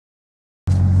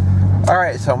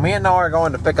Alright, so me and Noah are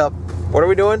going to pick up, what are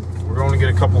we doing? We're going to get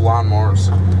a couple lawnmowers.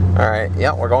 Alright,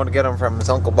 yeah, we're going to get them from his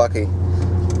Uncle Bucky.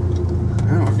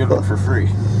 Yeah, we'll get them for free.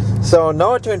 So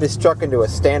Noah turned his truck into a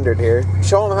standard here.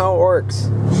 Show him how it works.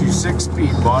 She's 6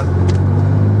 speed, bud.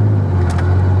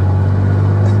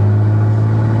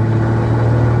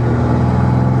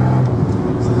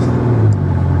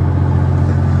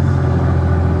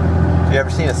 You ever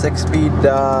seen a 6-speed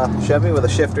Chevy with a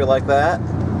shifter like that?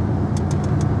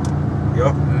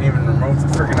 Yup, and even remove the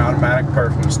freaking automatic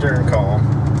part from the steering column.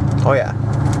 Oh yeah.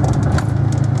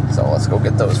 So let's go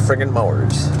get those friggin'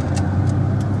 mowers.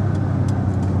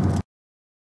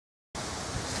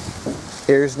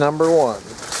 Here's number one.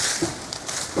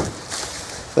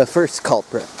 The first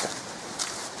culprit.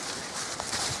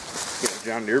 Get a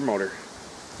John Deere motor.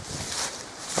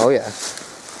 Oh yeah.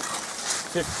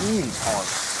 15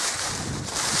 horse.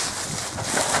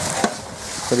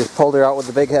 We just pulled her out with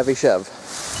the big heavy Chev.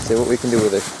 See what we can do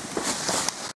with her.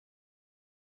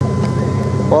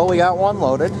 Well, we got one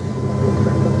loaded.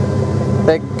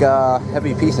 Big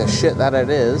heavy piece of shit that it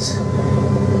is.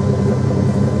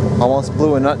 Almost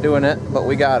blew a nut doing it, but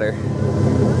we got her.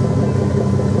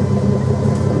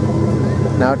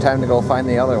 Now time to go find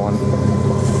the other one.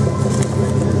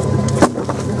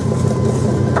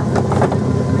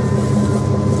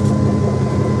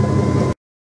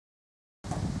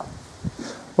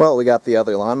 Well, we got the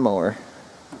other lawnmower,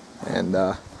 and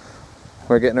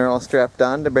we're getting her all strapped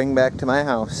on to bring back to my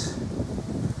house,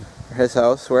 or his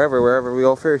house, wherever we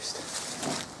go first.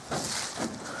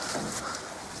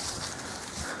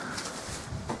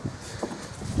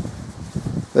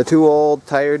 The two old,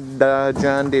 tired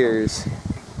John Deeres.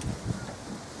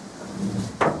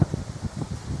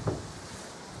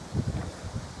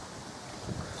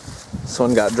 This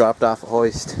one got dropped off a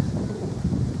hoist.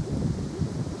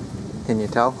 Can you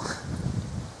tell?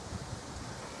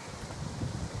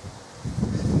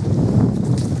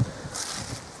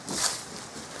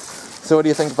 So what do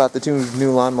you think about the two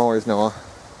new lawnmowers, Noah?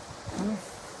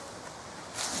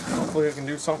 Hopefully we can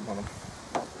do something with them.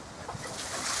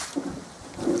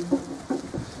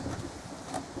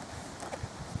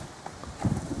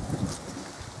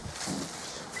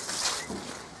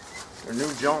 They're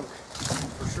new junk,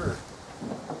 for sure.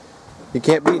 You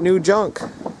can't beat new junk.